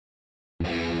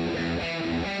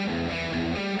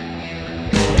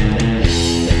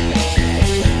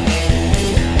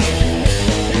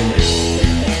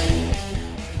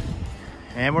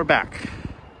And we're back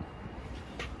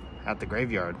at the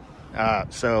graveyard. I've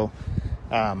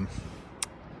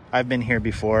been here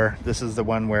before. This is the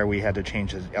one where we had to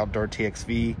change the outdoor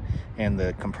TXV and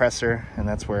the compressor, and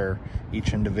that's where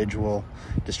each individual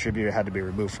distributor had to be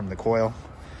removed from the coil.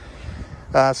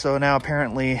 So now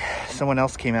apparently someone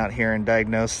else came out here and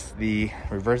diagnosed the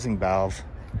reversing valve.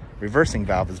 Reversing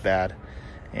valve is bad,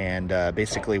 and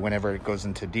basically whenever it goes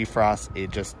into defrost,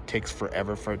 it just takes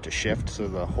forever for it to shift, so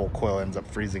the whole coil ends up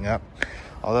freezing up.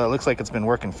 Although it looks like it's been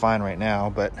working fine right now,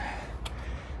 but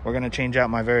we're gonna change out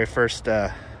my very first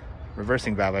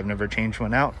reversing valve. I've never changed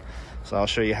one out, so I'll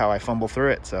show you how I fumble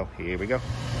through it. So here we go.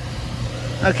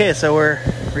 Okay, so we're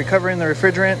recovering the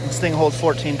refrigerant. This thing holds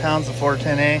 14 pounds of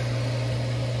 410A.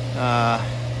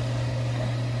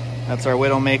 That's our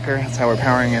Widowmaker. That's how we're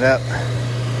powering it up.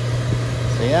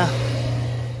 So yeah.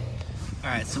 All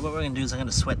right, so what we're gonna do is I'm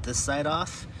gonna sweat this side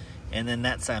off, and then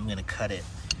that side I'm gonna cut it,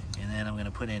 and then I'm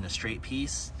gonna put in a straight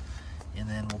piece, and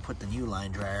then we'll put the new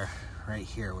line dryer right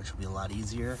here, which will be a lot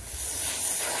easier.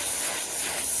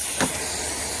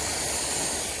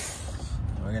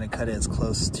 And we're gonna cut it as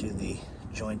close to the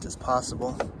joint as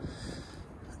possible. And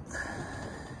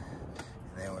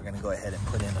then we're gonna go ahead and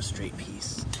put in a straight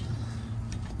piece.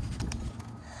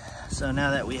 So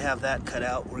now that we have that cut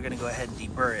out, we're gonna go ahead and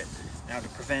deburr it. Now to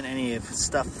prevent any of the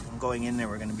stuff from going in there,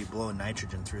 we're gonna be blowing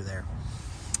nitrogen through there.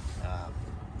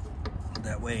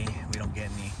 That way we don't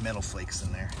get any metal flakes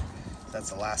in there.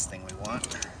 That's the last thing we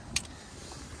want.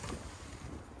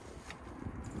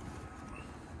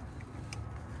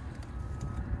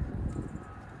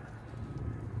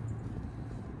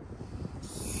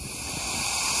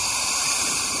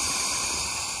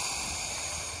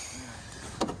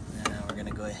 Now we're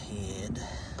gonna go ahead,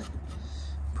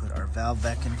 put our valve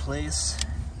back in place,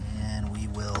 and we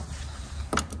will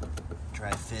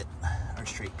dry fit our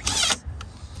straight piece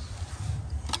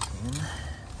in.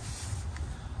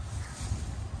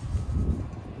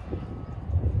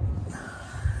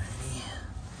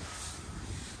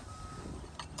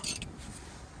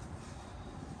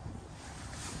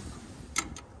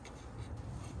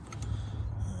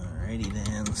 Alrighty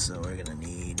then, so we're gonna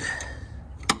need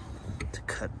to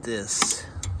cut this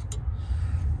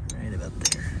right about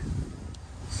there.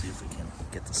 See if we can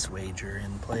get the swager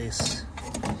in place.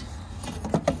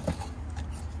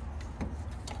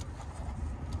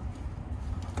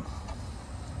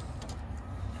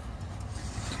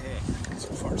 Okay, so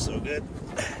far so good.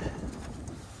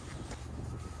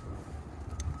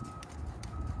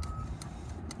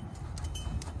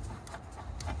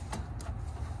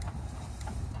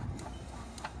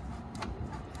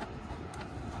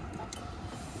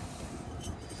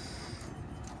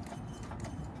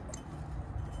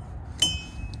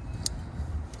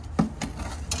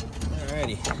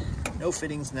 Alrighty, no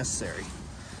fittings necessary.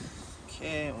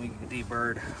 Okay, we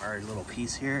deburred our little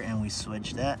piece here and we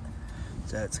switch that.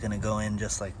 So it's gonna go in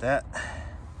just like that. So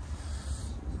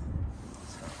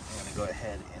I'm gonna go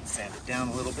ahead and sand it down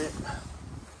a little bit.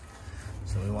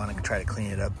 So we wanna try to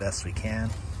clean it up best we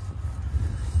can.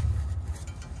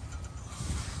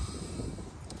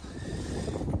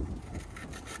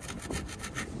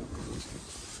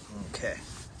 Okay,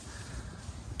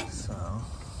 so, all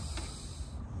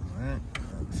right,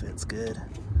 that fits good.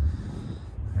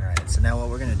 All right, so now what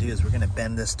we're gonna do is we're gonna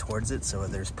bend this towards it so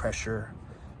there's pressure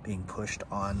being pushed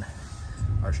on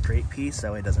our straight piece,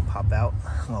 that way it doesn't pop out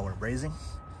while we're brazing.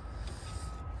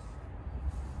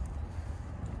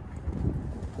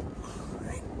 All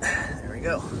right, there we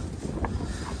go.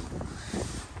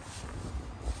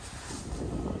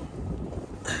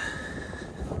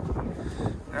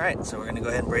 All right, so we're gonna go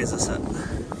ahead and braze this up. And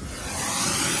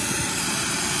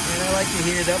I like to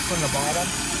heat it up from the bottom.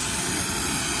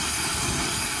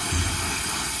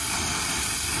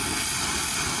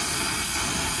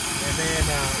 And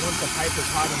then once the pipe is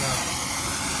hot enough,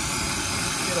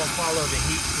 it'll follow the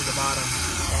heat to the bottom.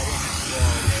 So I won't have to go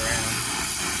all the way around.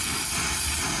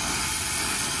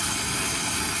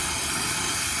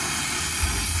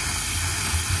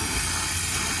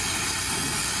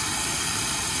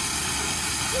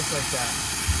 Just like that.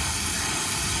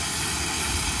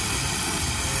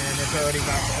 And it's already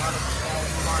got the bottom. Now we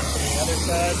move on to the other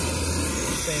side.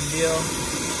 Same deal.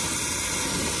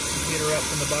 Heat her up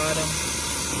from the bottom.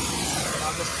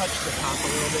 I'll just touch the top a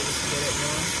little bit just to get it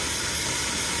going.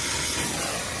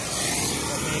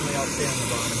 But mainly I'll stay on the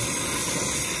bottom.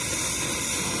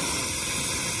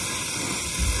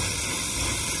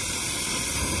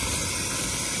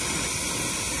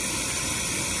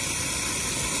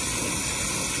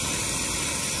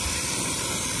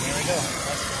 There we go.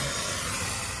 That's done.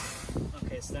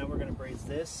 Okay, so now we're going to braze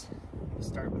this. We'll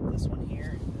start with this one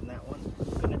here and then that one.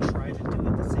 try to do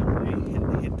it the same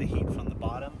way, hit the heat from the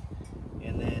bottom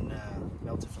and then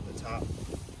melt it from the top.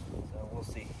 So we'll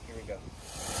see. Here we go.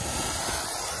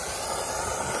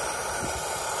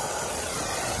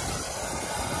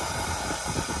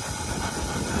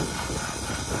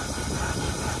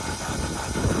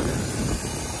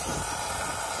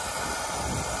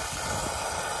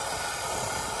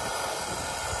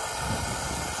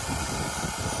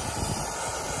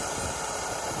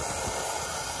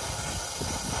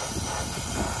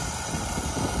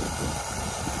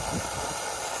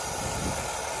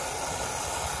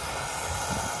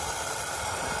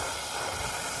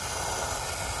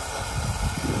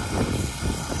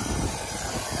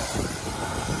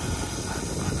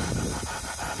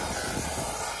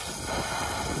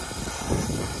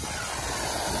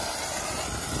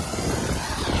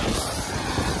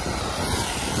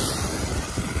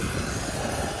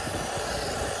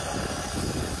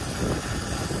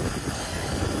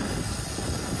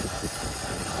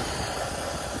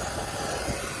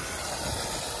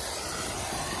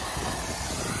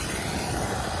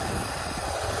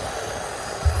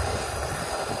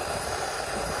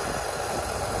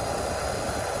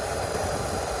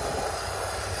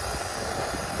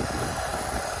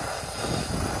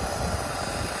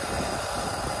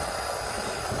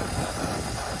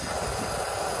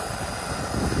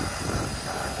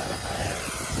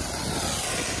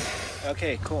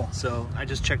 Okay, cool. So I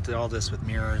just checked all this with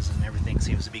mirrors and everything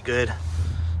seems to be good.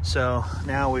 So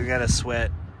now we've got to sweat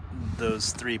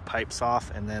those 3 pipes off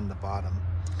and then the bottom.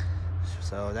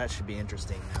 So that should be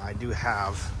interesting. Now I do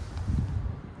have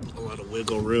a lot of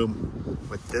wiggle room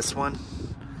with this one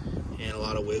and a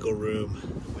lot of wiggle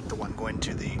room with the one going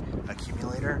to the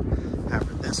accumulator.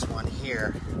 However, this one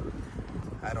here,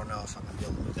 I don't know if I'm gonna be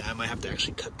able to move that. I might have to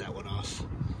actually cut that one off.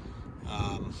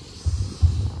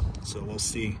 So we'll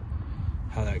see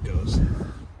how that goes.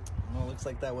 Well, it looks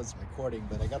like that was recording,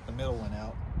 but I got the middle one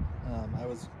out. I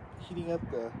was heating up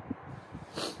the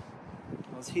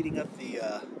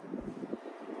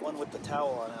one with the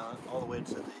towel on all the way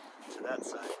to that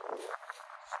side,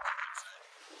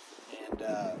 and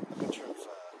a bunch of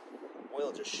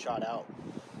oil just shot out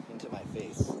into my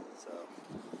face. So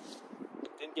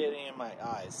didn't get any in my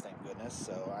eyes, thank goodness.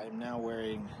 So I'm now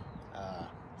wearing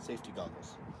safety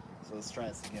goggles. So let's try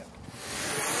this again.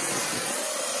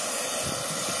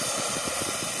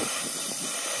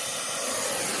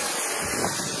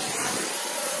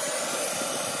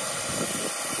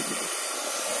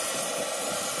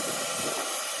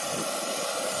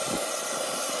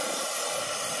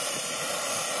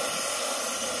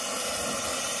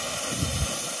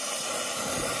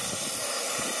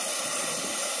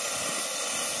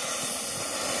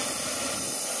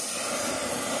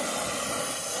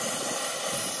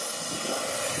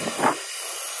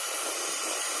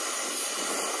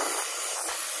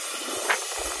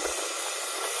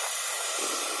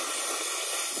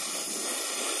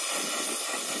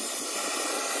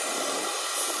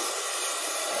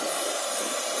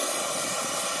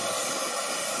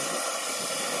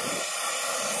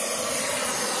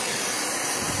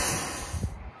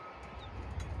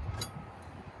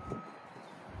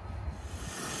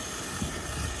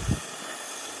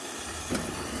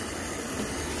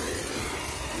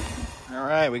 All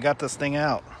right, we got this thing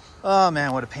out. Oh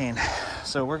man, what a pain.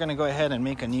 So we're gonna go ahead and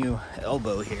make a new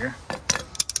elbow here.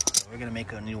 So we're gonna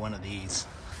make a new one of these,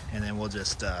 and then we'll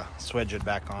just swedge it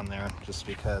back on there, just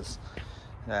because,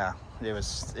 yeah,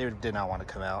 it did not want to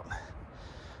come out.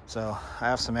 So I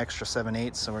have some extra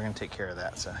 7/8, so we're gonna take care of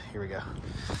that. So here we go.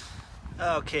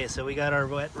 Okay, so we got our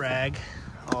wet rag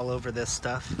all over this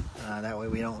stuff. That way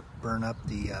we don't burn up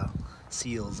the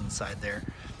seals inside there.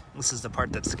 This is the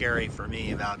part that's scary for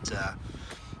me about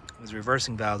these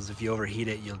reversing valves. If you overheat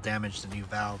it, you'll damage the new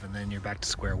valve and then you're back to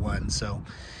square one. So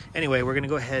anyway, we're gonna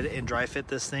go ahead and dry fit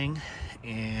this thing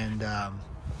and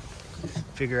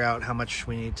figure out how much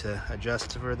we need to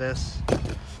adjust for this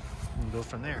and go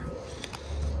from there.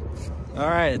 All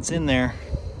right, it's in there.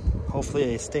 Hopefully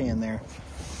they stay in there.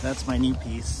 That's my new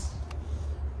piece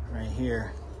right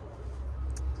here.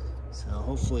 So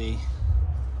hopefully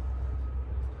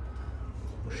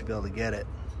we should be able to get it.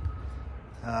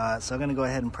 So I'm gonna go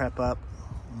ahead and prep up,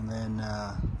 and then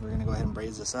we're gonna go ahead and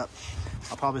braze this up.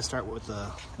 I'll probably start with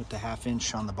the 1/2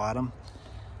 inch on the bottom,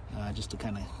 just to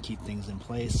kind of keep things in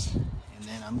place. And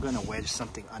then I'm gonna wedge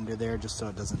something under there just so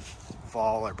it doesn't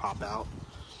fall or pop out.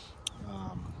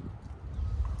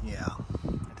 Yeah,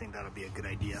 I think that'll be a good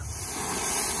idea.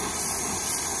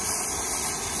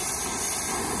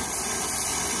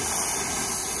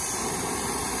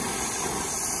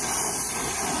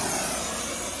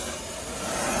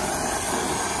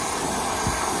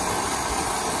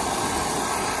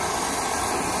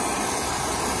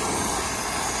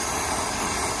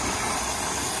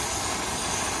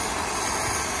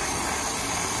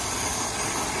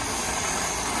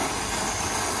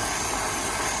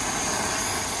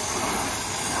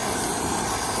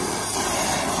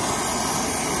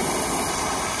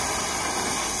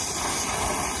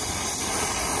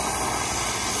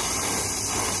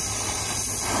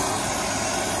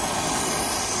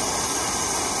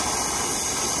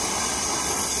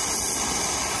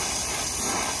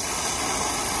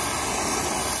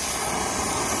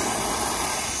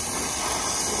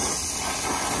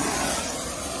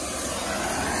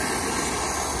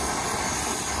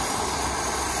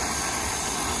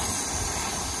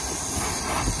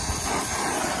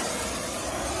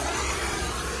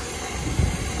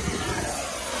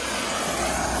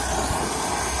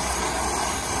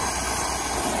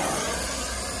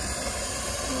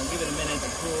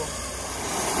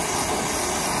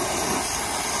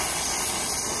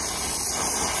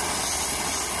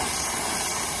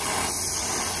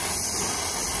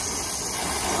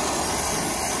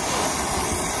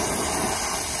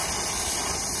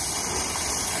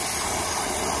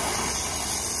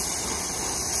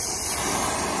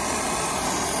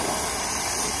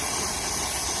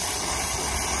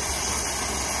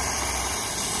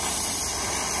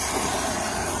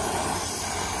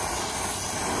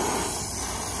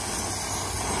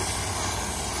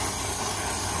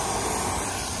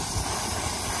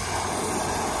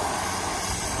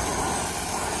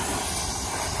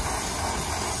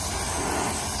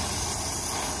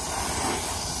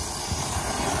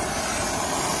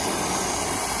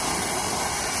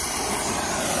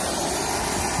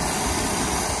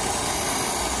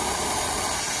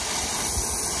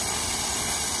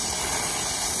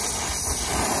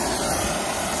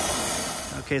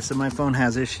 Okay, so my phone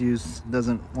has issues,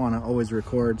 doesn't want to always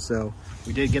record, so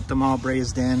we did get them all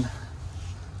brazed in.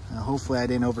 Hopefully I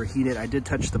didn't overheat it. I did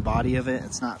touch the body of it.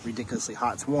 It's not ridiculously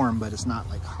hot. It's warm, but it's not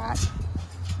like hot.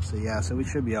 So yeah, so we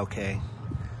should be okay.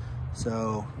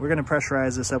 So we're gonna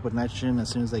pressurize this up with nitrogen as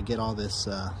soon as they get all this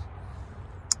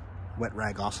wet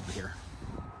rag off of here.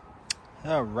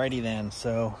 Alrighty then,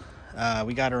 so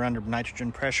we got her under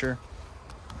nitrogen pressure.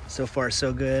 So far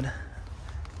so good.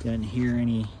 Didn't hear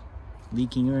any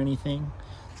leaking or anything.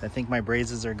 So I think my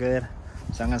brazes are good.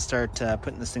 So I'm gonna start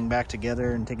putting this thing back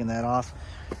together and taking that off.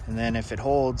 And then if it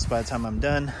holds, by the time I'm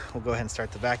done, we'll go ahead and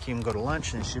start the vacuum, go to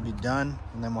lunch, and it should be done.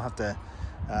 And then we'll have to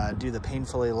do the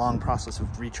painfully long process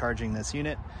of recharging this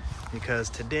unit, because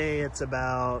today it's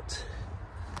about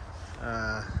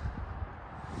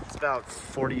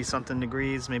 40 something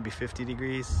degrees, maybe 50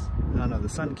 degrees. I don't know, the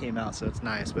sun came out, so it's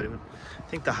nice, but I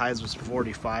think the highs was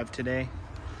 45 today.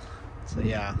 So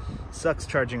yeah, sucks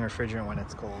charging refrigerant when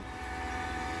it's cold.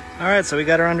 All right, so we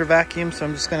got her under vacuum, so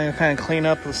I'm just gonna kind of clean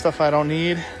up the stuff I don't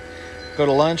need, go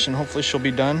to lunch, and hopefully she'll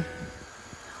be done.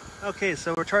 Okay,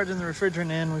 so we're charging the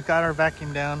refrigerant in. We've got our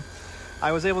vacuum down.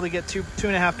 I was able to get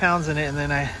 2.5 pounds in it, and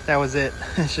then that was it.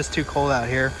 It's just too cold out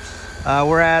here.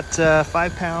 We're at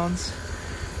 5 pounds,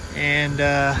 and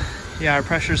yeah, our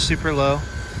pressure's super low.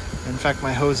 In fact,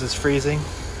 my hose is freezing,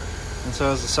 and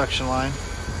so is the suction line.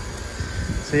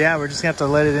 So yeah, we're just gonna have to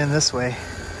let it in this way.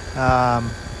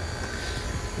 And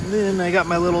then I got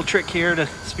my little trick here to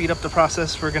speed up the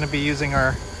process. We're gonna be using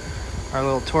our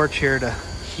little torch here to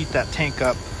heat that tank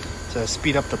up to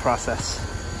speed up the process.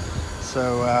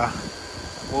 So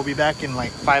we'll be back in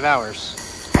like 5 hours.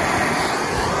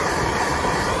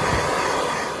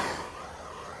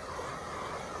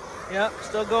 Yep,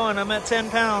 still going. I'm at 10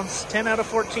 pounds, 10 out of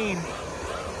 14.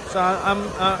 So I'm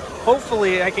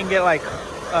hopefully I can get like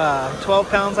 12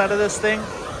 pounds out of this thing,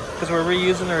 because we're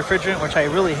reusing the refrigerant, which I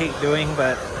really hate doing,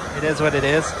 but it is what it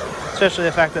is, especially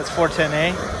the fact that it's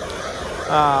 410A.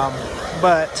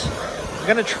 But I'm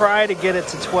gonna try to get it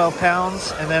to 12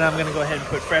 pounds, and then I'm gonna go ahead and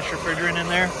put fresh refrigerant in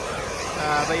there.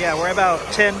 But yeah, we're about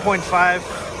 10.5,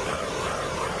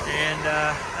 and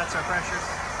that's our pressure.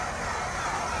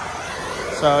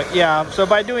 So yeah, so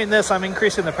by doing this, I'm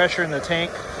increasing the pressure in the tank.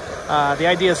 The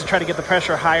idea is to try to get the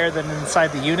pressure higher than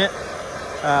inside the unit.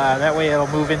 That way it'll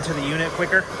move into the unit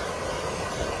quicker.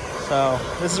 So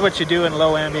this is what you do in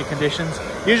low ambient conditions.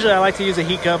 Usually I like to use a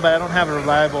heat gun, but I don't have a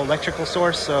reliable electrical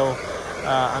source, so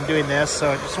I'm doing this. So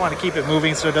I just want to keep it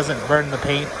moving so it doesn't burn the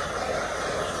paint.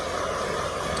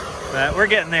 But we're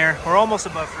getting there. We're almost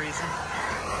above freezing.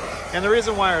 And the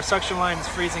reason why our suction line is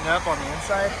freezing up on the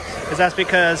inside is that's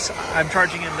because I'm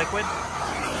charging in liquid.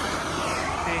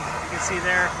 Okay, you can see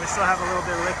there, we still have a little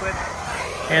bit of liquid.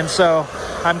 And so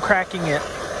I'm cracking it.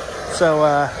 So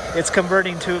it's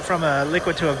converting from a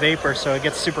liquid to a vapor, so it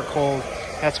gets super cold.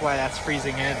 That's why that's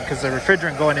freezing in, because the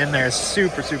refrigerant going in there is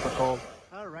super, super cold.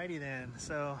 Alrighty then,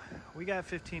 so we got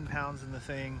 15 pounds in the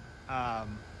thing.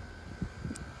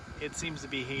 It seems to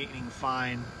be heating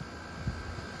fine.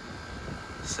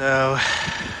 So,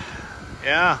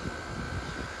 yeah.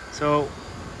 So,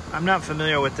 I'm not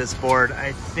familiar with this board.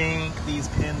 I think these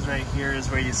pins right here is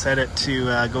where you set it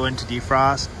to go into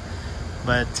defrost.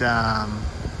 But,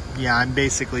 yeah, I'm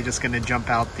basically just going to jump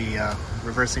out the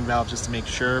reversing valve just to make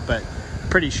sure, but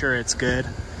pretty sure it's good.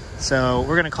 So,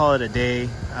 we're going to call it a day.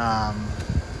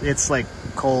 It's like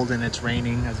cold and it's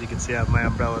raining. As you can see, I have my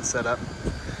umbrella set up.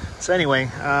 So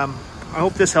anyway, I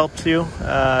hope this helped you.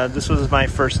 This was my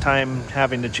first time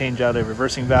having to change out a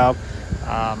reversing valve.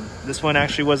 This one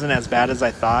actually wasn't as bad as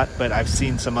I thought, but I've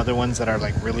seen some other ones that are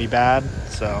like really bad.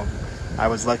 So I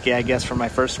was lucky, I guess, for my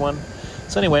first one.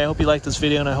 So anyway, I hope you liked this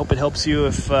video, and I hope it helps you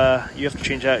if you have to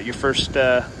change out your first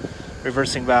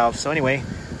reversing valve. So anyway,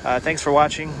 thanks for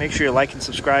watching. Make sure you like and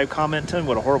subscribe, comment, tell me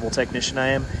what a horrible technician I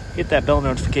am. Hit that bell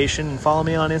notification and follow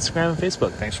me on Instagram and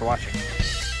Facebook. Thanks for watching.